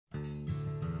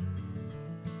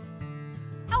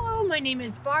Hello, my name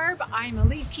is Barb. I'm a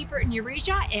lead keeper in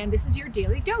Eurasia, and this is your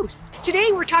daily dose.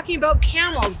 Today we're talking about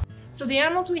camels. So the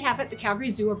animals we have at the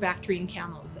Calgary Zoo are Bactrian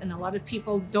camels, and a lot of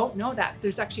people don't know that.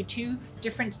 There's actually two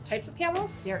different types of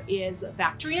camels. There is a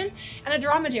Bactrian and a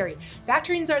dromedary.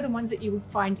 Bactrians are the ones that you would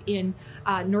find in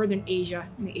Northern Asia,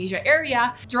 in the Asia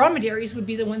area. Dromedaries would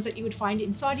be the ones that you would find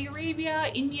in Saudi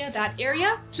Arabia, India, that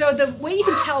area. So the way you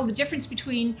can tell the difference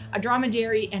between a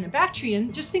dromedary and a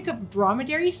Bactrian, just think of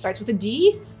dromedary, starts with a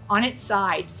D on its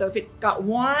side. So if it's got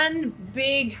one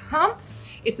big hump,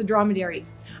 it's a dromedary.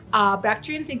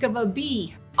 Bactrian, think of a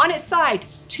bee. On its side,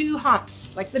 two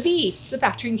humps, like the bee. It's a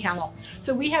Bactrian camel.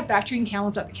 So we have Bactrian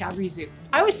camels at the Calgary Zoo.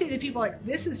 I always say to people, like,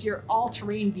 this is your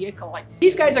all-terrain vehicle. Like,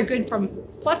 these guys are good from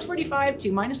plus 45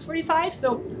 to minus 45.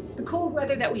 So the cold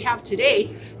weather that we have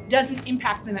today doesn't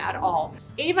impact them at all.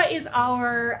 Ava is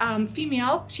our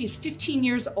female. She's 15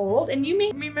 years old, and you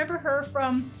may remember her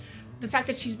from the fact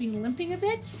that she's been limping a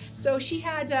bit. So she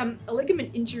had a ligament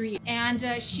injury, and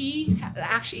she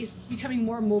actually is becoming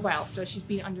more mobile. So she's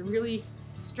been under really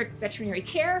strict veterinary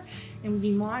care, and we've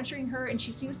been monitoring her, and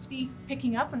she seems to be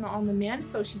picking up on the mend.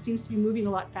 So she seems to be moving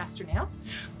a lot faster now.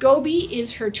 Gobi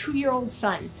is her 2-year-old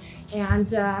son,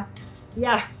 and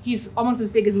yeah, he's almost as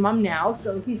big as Mum now,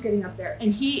 so he's getting up there,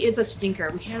 and he is a stinker.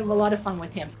 We have a lot of fun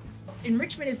with him.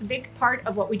 Enrichment is a big part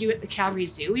of what we do at the Calgary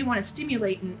Zoo. We want to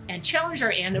stimulate and challenge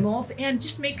our animals and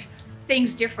just make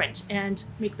things different and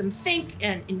make them think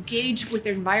and engage with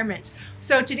their environment.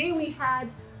 So today we had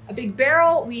a big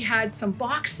barrel, we had some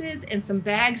boxes and some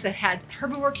bags that had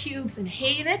herbivore cubes and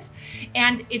hay in it,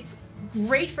 and it's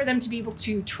great for them to be able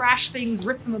to trash things,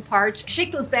 rip them apart,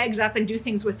 shake those bags up and do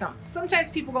things with them. Sometimes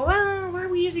people go, oh, why are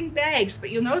we using bags? But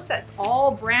you'll notice that's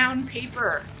all brown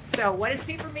paper. So what is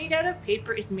paper made out of?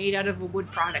 Paper is made out of a wood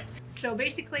product. So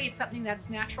basically it's something that's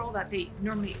natural that they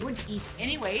normally would eat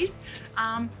anyways.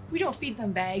 We don't feed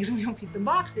them bags, we don't feed them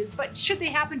boxes, but should they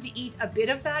happen to eat a bit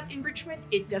of that enrichment,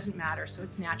 it doesn't matter. So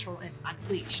it's natural and it's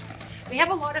unbleached. They have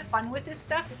a lot of fun with this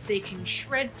stuff. They can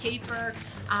shred paper.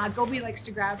 Gobi likes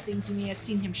to grab things. You may have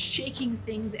seen him shaking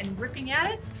things and ripping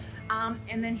at it.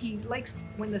 And then he likes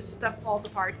when the stuff falls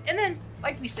apart. And then,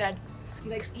 like we said, he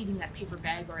likes eating that paper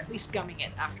bag, or at least gumming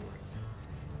it afterwards.